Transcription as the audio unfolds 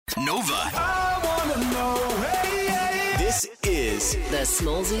Nova. I wanna know, hey, hey. This is The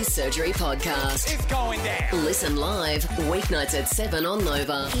Smallzy Surgery Podcast. It's going down. Listen live, weeknights at 7 on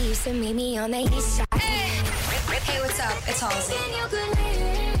Nova. He used to meet me on the east side. Hey, what's up? It's Halsey.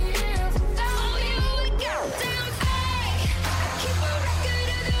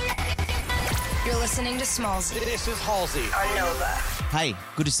 You're listening to Smallzy This is Halsey. on Nova. Hey,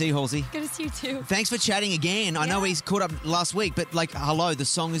 good to see you, Halsey. Good to see you too. Thanks for chatting again. I know he's caught up last week, but hello, the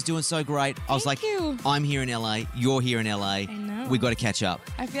song is doing so great. I was Thank like, you. I'm here in LA, you're here in LA. I know. We got to catch up.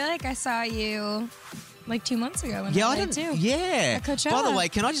 I feel like I saw you like 2 months ago in Yeah, LA I didn't. too. Yeah. At Coachella. By the way,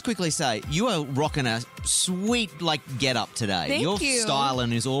 can I just quickly say you are rocking a sweet get up today. Thank Your you.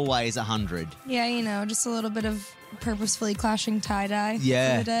 styling is always 100. Yeah, you know, just a little bit of purposefully clashing tie-dye for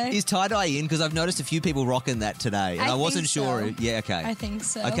Yeah. the day. Is tie dye in? Because I've noticed a few people rocking that today, and I wasn't think sure. so. Yeah. Okay. I think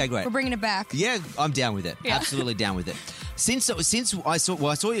so. Okay, great. We're bringing it back. Yeah, I'm down with it. Yeah. Absolutely down with it. Since I saw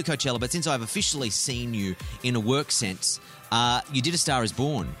you at Coachella, but since I've officially seen you in a work sense, you did A Star Is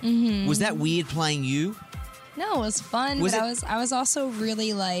Born. Mm-hmm. Was that weird playing you? No, it was fun. Was but it- I was also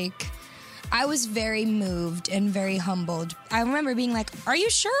really I was very moved and very humbled. I remember being like, "Are you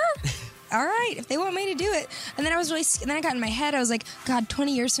sure?" All right, if they want me to do it. And then then I got in my head, I was like, God,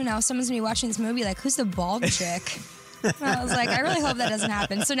 20 years from now, someone's gonna be watching this movie like, who's the bald chick? And I was like, I really hope that doesn't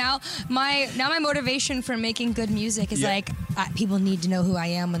happen. So now my motivation for making good music is people need to know who I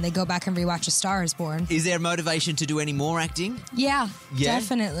am when they go back and rewatch A Star Is Born. Is there motivation to do any more acting? Yeah, Yeah?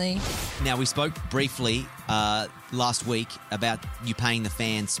 definitely. Now, we spoke briefly last week about you paying the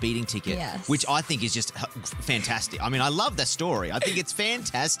fans speeding ticket, Yes. which I think is just fantastic. I mean, I love the story. I think it's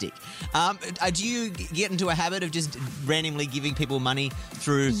fantastic. Do you get into a habit of just randomly giving people money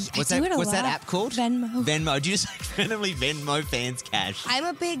through, what's do it a that lot. app called? Venmo. Venmo. Do you just randomly Venmo fans cash? I'm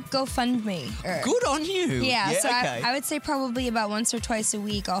a big GoFundMe. Good on you. Yeah, so okay. I would say probably about once or twice a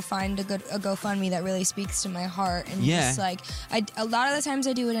week I'll find a GoFundMe that really speaks to my heart, and Yeah. just a lot of the times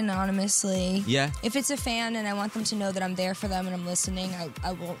I do it anonymously. Yeah. If it's a fan and I want them to know that I'm there for them and I'm listening,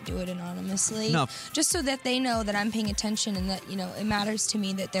 I won't do it anonymously. No. Just so that they know that I'm paying attention and that, you know, it matters to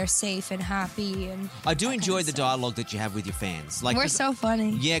me that they're safe and happy, and I do that enjoy kind the of stuff. dialogue that you have with your fans. We're so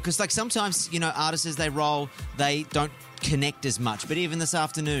funny. Yeah, because sometimes, artists as they roll, they don't connect as much. But even this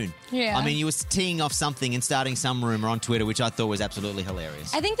afternoon, Yeah. I mean, you were teeing off something and starting some rumor on Twitter, which I thought was absolutely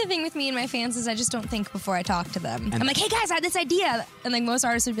hilarious. I think the thing with me and my fans is I just don't think before I talk to them. And- I'm like, hey guys, I had this idea. And most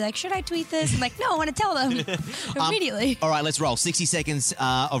artists would be like, should I tweet this? I'm like, no, I want to tell them immediately. All right, let's roll. 60 seconds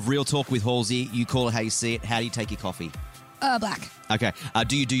of real talk with Halsey. You call it how you see it. How do you take your coffee? Black. Okay.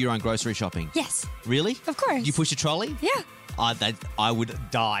 Do you do your own grocery shopping? Yes. Really? Of course. Do you push a trolley? Yeah. I would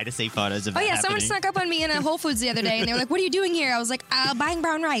die to see photos of Oh that yeah, someone happening. snuck up on me in a Whole Foods the other day, and they were like, "What are you doing here?" I was like, "Buying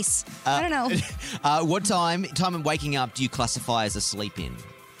brown rice." I don't know. What time of waking up do you classify as a sleep in?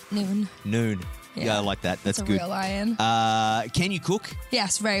 Noon. Yeah, I like that. That's It's a good. real lion. Can you cook?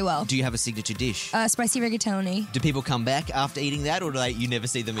 Yes, very well. Do you have a signature dish? Spicy rigatoni. Do people come back after eating that, or you never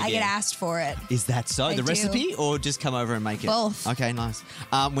see them again? I get asked for it. Is that so? I The do. recipe, or just come over and make it? Both. Okay, nice.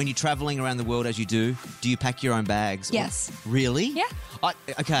 When you're traveling around the world, as you do you pack your own bags? Yes. Really? Yeah.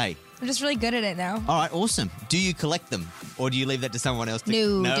 Okay. I'm just really good at it now. All right, awesome. Do you collect them, or do you leave that to someone else?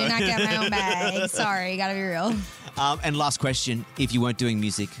 No, do not get my own bag. Sorry, gotta be real. And last question, if you weren't doing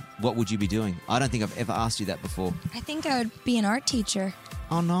music, what would you be doing? I don't think I've ever asked you that before. I think I would be an art teacher.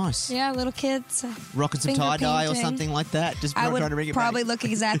 Oh, nice. Yeah, little kids. Rocking some Finger tie-dye or painting. something like that. Just I trying would to bring it probably back. look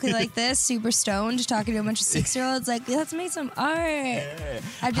exactly like this, super stoned, talking to a bunch of 6-year-olds, like, let's make some art.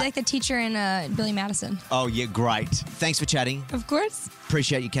 I'd be like the teacher in Billy Madison. Oh, yeah, great. Thanks for chatting. Of course.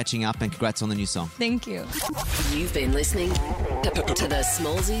 Appreciate you catching up, and congrats on the new song. Thank you. You've been listening to the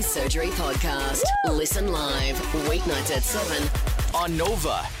Smallzy Surgery Podcast. Listen live, weeknights at 7 on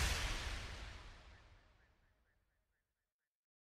Nova.